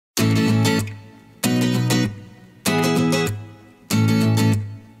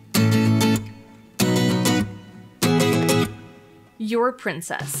You're a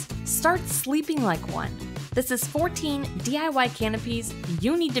princess. Start sleeping like one. This is 14 DIY canopies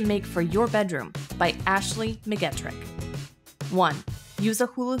you need to make for your bedroom by Ashley McGettrick. 1. Use a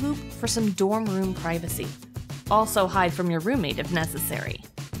hula hoop for some dorm room privacy. Also hide from your roommate if necessary.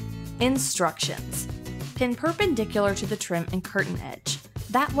 Instructions. Pin perpendicular to the trim and curtain edge.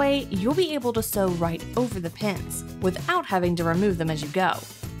 That way, you'll be able to sew right over the pins without having to remove them as you go.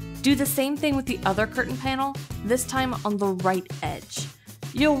 Do the same thing with the other curtain panel, this time on the right edge.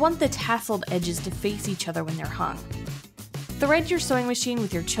 You'll want the tasseled edges to face each other when they're hung. Thread your sewing machine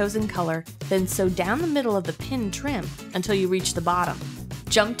with your chosen color, then sew down the middle of the pin trim until you reach the bottom.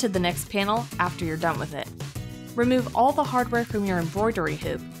 Jump to the next panel after you're done with it. Remove all the hardware from your embroidery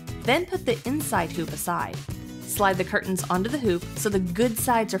hoop, then put the inside hoop aside. Slide the curtains onto the hoop so the good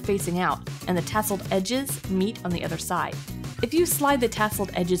sides are facing out and the tasseled edges meet on the other side. If you slide the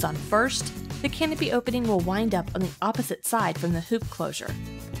tasseled edges on first, the canopy opening will wind up on the opposite side from the hoop closure.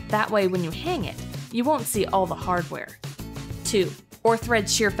 That way, when you hang it, you won't see all the hardware. 2. Or thread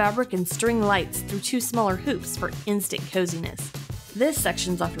sheer fabric and string lights through 2 smaller hoops for instant coziness. This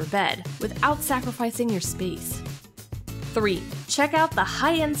sections off your bed without sacrificing your space. 3. Check out the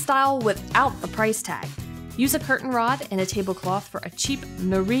high-end style without the price tag. Use a curtain rod and a tablecloth for a cheap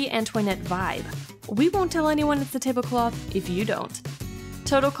Marie Antoinette vibe. We won't tell anyone it's a tablecloth if you don't.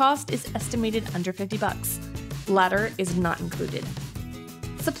 Total cost is estimated under $50. Ladder is not included.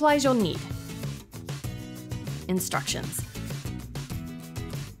 Supplies you'll need. Instructions.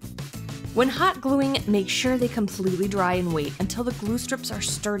 When hot gluing, make sure they completely dry and wait until the glue strips are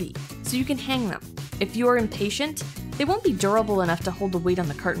sturdy so you can hang them. If you are impatient, they won't be durable enough to hold the weight on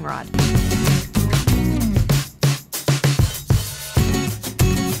the curtain rod.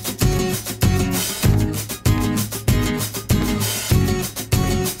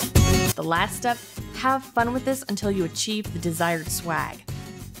 The last step, have fun with this until you achieve the desired swag.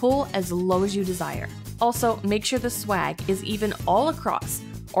 Pull as low as you desire. Also, make sure the swag is even all across,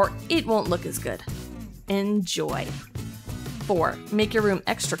 or it won't look as good. Enjoy. 4. Make your room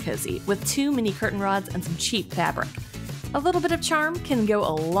extra cozy with 2 mini curtain rods and some cheap fabric. A little bit of charm can go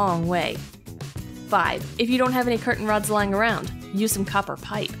a long way. 5. If you don't have any curtain rods lying around, use some copper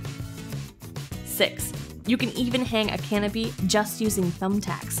pipe. 6. You can even hang a canopy just using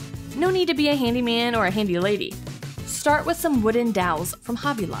thumbtacks. No need to be a handyman or a handy lady. Start with some wooden dowels from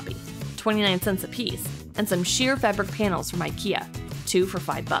Hobby Lobby, 29 cents a piece, and some sheer fabric panels from IKEA, 2 for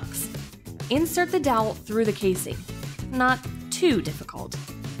 $5. Insert the dowel through the casing. Not too difficult.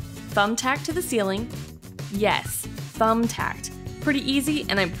 Thumbtack to the ceiling. Yes, thumbtacked. Pretty easy,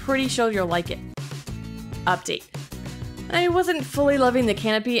 and I'm pretty sure you'll like it. Update. I wasn't fully loving the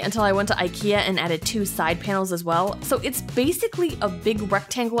canopy until I went to IKEA and added 2 side panels as well, so it's basically a big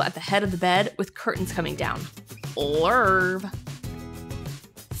rectangle at the head of the bed with curtains coming down. Blurb.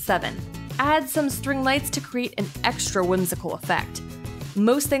 7. Add some string lights to create an extra whimsical effect.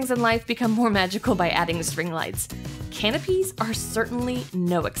 Most things in life become more magical by adding string lights. Canopies are certainly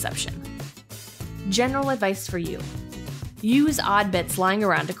no exception. General advice for you. Use odd bits lying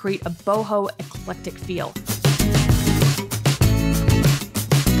around to create a boho eclectic feel.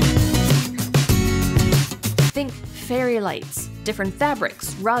 Think fairy lights, different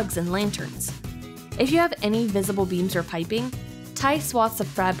fabrics, rugs, and lanterns. If you have any visible beams or piping, tie swaths of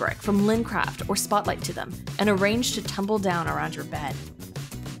fabric from Lincraft or Spotlight to them and arrange to tumble down around your bed.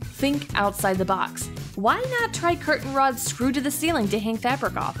 Think outside the box. Why not try curtain rods screwed to the ceiling to hang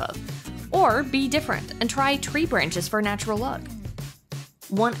fabric off of? Or be different and try tree branches for a natural look.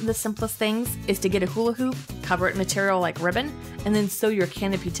 One of the simplest things is to get a hula hoop, cover it in material like ribbon, and then sew your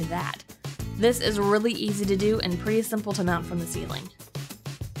canopy to that. This is really easy to do and pretty simple to mount from the ceiling.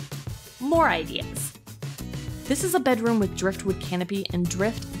 More ideas. This is a bedroom with driftwood canopy and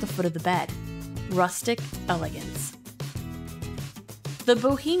drift at the foot of the bed. Rustic elegance. The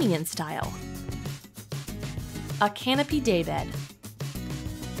Bohemian style. A canopy daybed.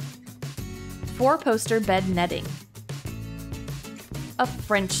 4-poster bed netting. A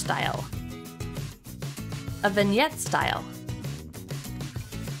French style. A vignette style.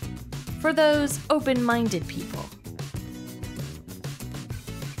 For those open-minded people.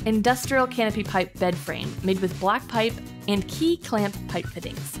 Industrial canopy pipe bed frame made with black pipe and key clamp pipe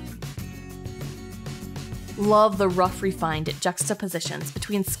fittings. Love the rough refined juxtapositions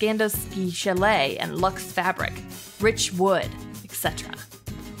between Scandowski chalet and luxe fabric, rich wood, etc.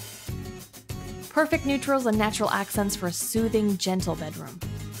 Perfect neutrals and natural accents for a soothing, gentle bedroom.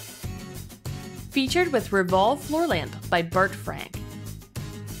 Featured with Revolve Floor Lamp by Bert Frank.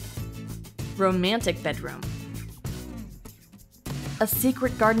 Romantic bedroom. a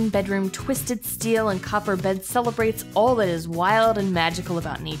secret garden bedroom twisted steel and copper bed celebrates all that is wild and magical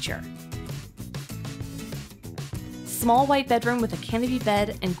about nature. Small white bedroom with a canopy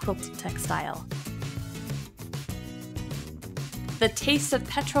bed and quilted textile. The taste of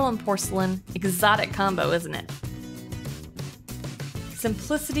petrol and porcelain, exotic combo, isn't it?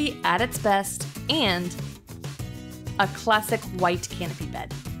 Simplicity at its best, and a classic white canopy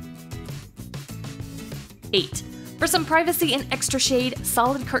bed. 8. For some privacy and extra shade,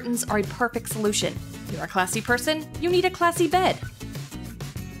 solid curtains are a perfect solution. You're a classy person, you need a classy bed.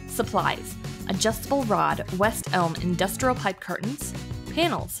 Supplies: adjustable rod West Elm industrial pipe curtains,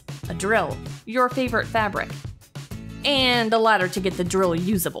 panels, a drill, your favorite fabric, and a ladder to get the drill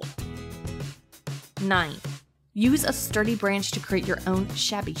usable. 9. Use a sturdy branch to create your own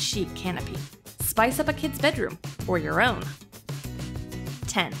shabby chic canopy. Spice up a kid's bedroom, or your own.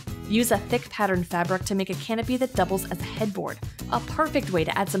 10. Use a thick patterned fabric to make a canopy that doubles as a headboard, a perfect way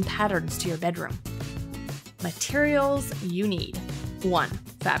to add some patterns to your bedroom. Materials you need: 1.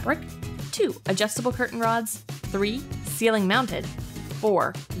 Fabric, 2. Adjustable curtain rods, 3. Ceiling mounted,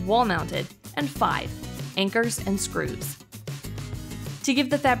 4. Wall mounted, and 5. Anchors and screws. To give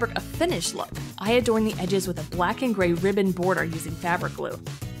the fabric a finished look, I adorn the edges with a black and gray ribbon border using fabric glue,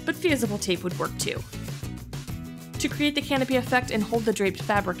 but fusible tape would work too. To create the canopy effect and hold the draped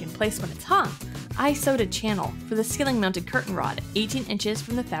fabric in place when it's hung, I sewed a channel for the ceiling-mounted curtain rod 18 inches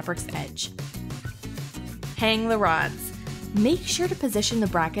from the fabric's edge. Hang the rods. Make sure to position the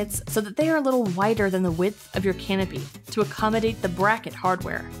brackets so that they are a little wider than the width of your canopy to accommodate the bracket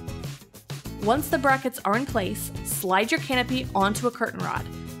hardware. Once the brackets are in place, slide your canopy onto a curtain rod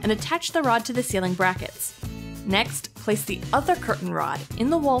and attach the rod to the ceiling brackets. Next, place the other curtain rod in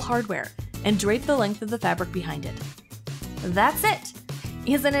the wall hardware and drape the length of the fabric behind it. That's it!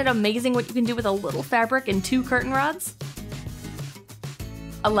 Isn't it amazing what you can do with a little fabric and 2 curtain rods?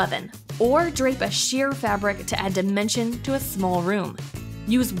 11. Or drape a sheer fabric to add dimension to a small room.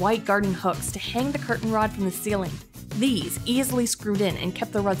 Use white garden hooks to hang the curtain rod from the ceiling. These easily screwed in and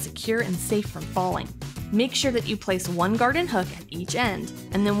kept the rod secure and safe from falling. Make sure that you place 1 garden hook at each end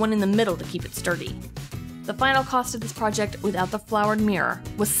and then 1 in the middle to keep it sturdy. The final cost of this project without the flowered mirror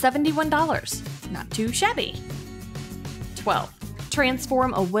was $71. Not too shabby. 12.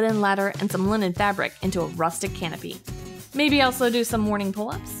 Transform a wooden ladder and some linen fabric into a rustic canopy. Maybe also do some morning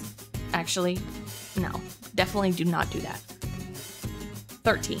pull-ups? Actually, no, definitely do not do that.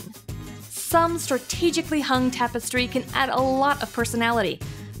 13. Some strategically hung tapestry can add a lot of personality.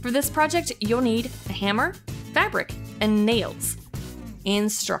 For this project, you'll need a hammer, fabric, and nails.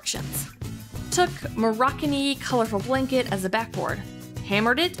 Instructions. Took Moroccan-y colorful blanket as a backboard,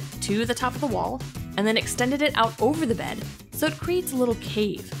 hammered it to the top of the wall, and then extended it out over the bed so it creates a little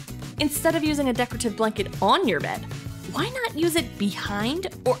cave. Instead of using a decorative blanket on your bed, why not use it behind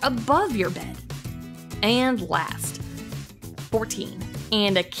or above your bed? And last, 14.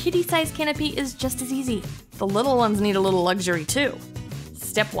 And a kiddie-sized canopy is just as easy. The little ones need a little luxury too.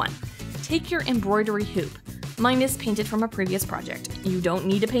 Step 1. Take your embroidery hoop. Mine is painted from a previous project. You don't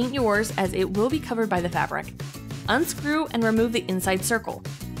need to paint yours as it will be covered by the fabric. Unscrew and remove the inside circle.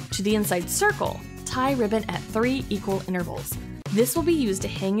 To the inside circle, tie ribbon at 3 equal intervals. This will be used to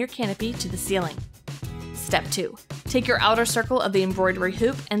hang your canopy to the ceiling. Step 2. Take your outer circle of the embroidery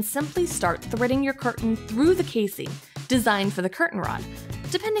hoop and simply start threading your curtain through the casing designed for the curtain rod.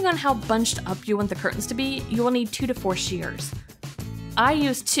 Depending on how bunched up you want the curtains to be, you will need 2 to 4 shears. I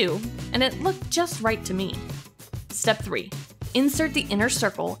used 2, and it looked just right to me. Step 3. Insert the inner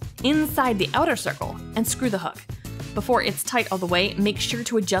circle inside the outer circle and screw the hook. Before it's tight all the way, make sure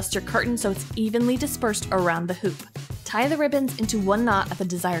to adjust your curtain so it's evenly dispersed around the hoop. Tie the ribbons into 1 knot at the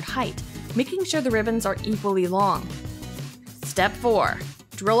desired height, making sure the ribbons are equally long. Step 4.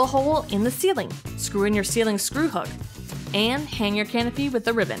 Drill a hole in the ceiling, screw in your ceiling screw hook, and hang your canopy with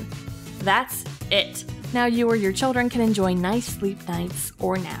the ribbon. That's it. Now you or your children can enjoy nice sleep nights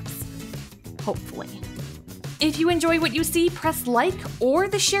or naps. Hopefully. If you enjoy what you see, press like or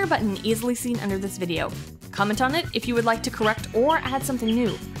the share button easily seen under this video. Comment on it if you would like to correct or add something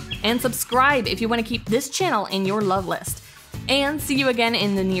new. And subscribe if you want to keep this channel in your love list. And see you again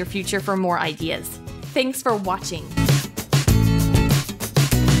in the near future for more ideas. Thanks for watching.